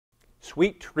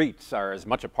Sweet treats are as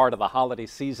much a part of the holiday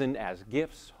season as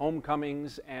gifts,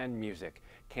 homecomings, and music.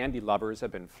 Candy lovers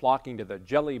have been flocking to the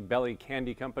Jelly Belly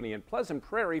Candy Company in Pleasant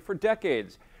Prairie for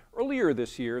decades. Earlier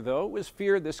this year, though, it was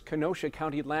feared this Kenosha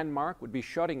County landmark would be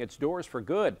shutting its doors for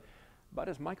good. But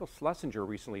as Michael Schlesinger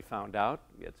recently found out,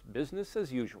 it's business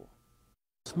as usual.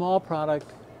 Small product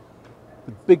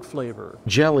with big flavor.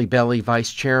 Jelly Belly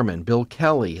Vice Chairman Bill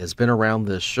Kelly has been around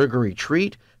this sugary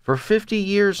treat for 50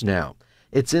 years now.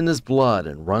 It's in his blood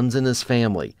and runs in his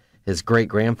family. His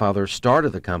great-grandfather started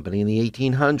the company in the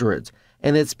 1800s,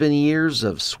 and it's been years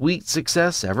of sweet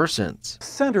success ever since. The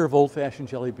center of old-fashioned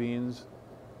jelly beans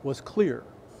was clear.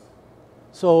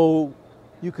 So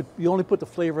you only put the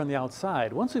flavor on the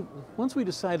outside. Once we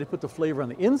decided to put the flavor on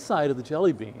the inside of the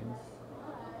jelly bean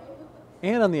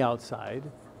and on the outside,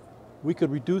 we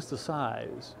could reduce the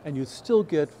size and you'd still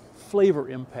get flavor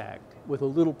impact with a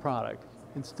little product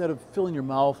instead of filling your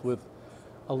mouth with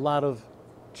a lot of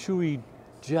chewy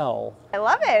gel. I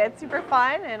love it. It's super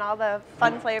fun and all the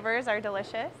fun flavors are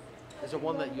delicious. Is there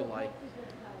one that you like?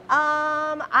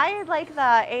 I like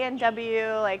the A&W,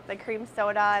 like the cream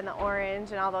soda and the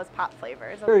orange and all those pop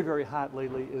flavors. Very, very hot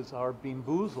lately is our Bean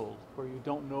Boozled, where you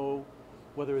don't know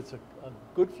whether it's a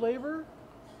good flavor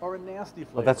or a nasty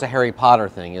flavor. Well, that's a Harry Potter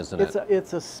thing, isn't it?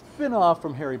 It's a spin-off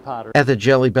from Harry Potter. At the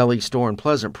Jelly Belly store in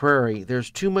Pleasant Prairie,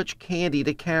 there's too much candy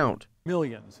to count.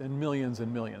 Millions and millions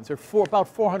and millions. There are about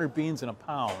 400 beans in a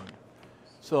pound.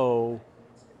 So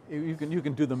you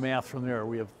can do the math from there.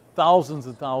 We have thousands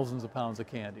and thousands of pounds of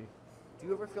candy. Do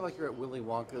you ever feel like you're at Willy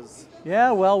Wonka's?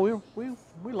 Yeah, well, we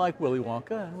like Willy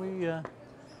Wonka, and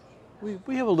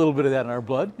we have a little bit of that in our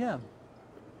blood. Yeah.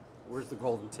 Where's the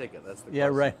golden ticket? That's the question. Yeah,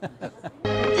 right.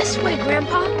 This way,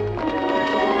 Grandpa.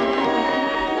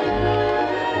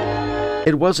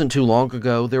 It wasn't too long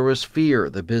ago there was fear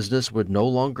the business would no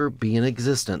longer be in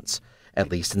existence,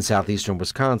 at least in southeastern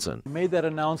Wisconsin. We made that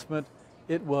announcement.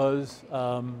 It was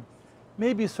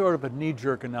maybe sort of a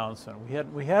knee-jerk announcement.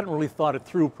 We hadn't really thought it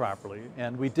through properly,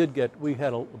 and we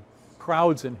had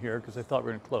crowds in here because they thought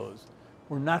we were going to close.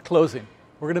 We're not closing.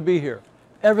 We're going to be here.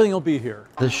 Everything will be here.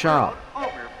 The shop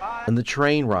and the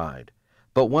train ride.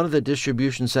 But one of the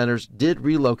distribution centers did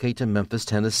relocate to Memphis,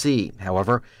 Tennessee.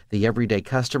 However, the everyday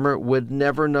customer would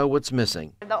never know what's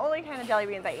missing. The only kind of jelly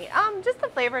beans I eat, just the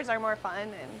flavors are more fun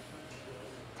and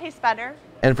taste better.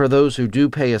 And for those who do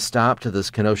pay a stop to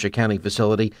this Kenosha County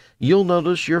facility, you'll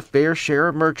notice your fair share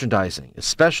of merchandising,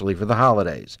 especially for the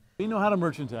holidays. We know how to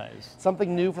merchandise.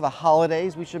 Something new for the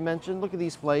holidays we should mention. Look at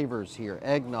these flavors here.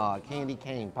 Eggnog, candy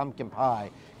cane, pumpkin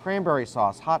pie, cranberry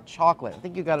sauce, hot chocolate. I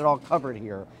think you got it all covered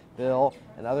here, Bill,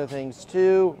 and other things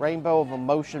too. Rainbow of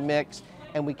Emotion mix.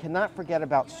 And we cannot forget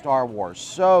about Star Wars.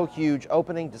 So huge,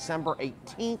 opening December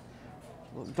 18th.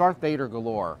 Darth Vader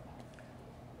galore.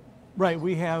 Right,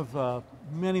 we have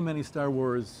many, many Star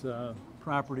Wars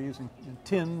properties in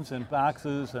tins and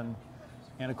boxes, and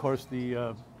of course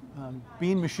the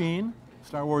Bean Machine,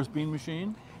 Star Wars Bean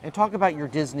Machine. And talk about your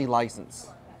Disney license.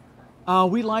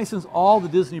 We license all the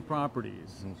Disney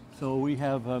properties. So we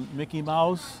have Mickey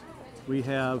Mouse, we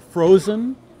have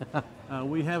Frozen,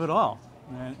 we have it all.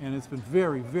 And it's been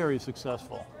very, very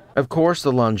successful. Of course,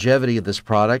 the longevity of this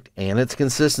product and its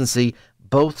consistency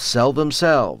both sell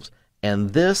themselves.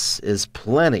 And this is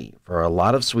plenty for a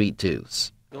lot of sweet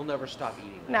tooths. You'll never stop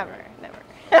eating. Never, never.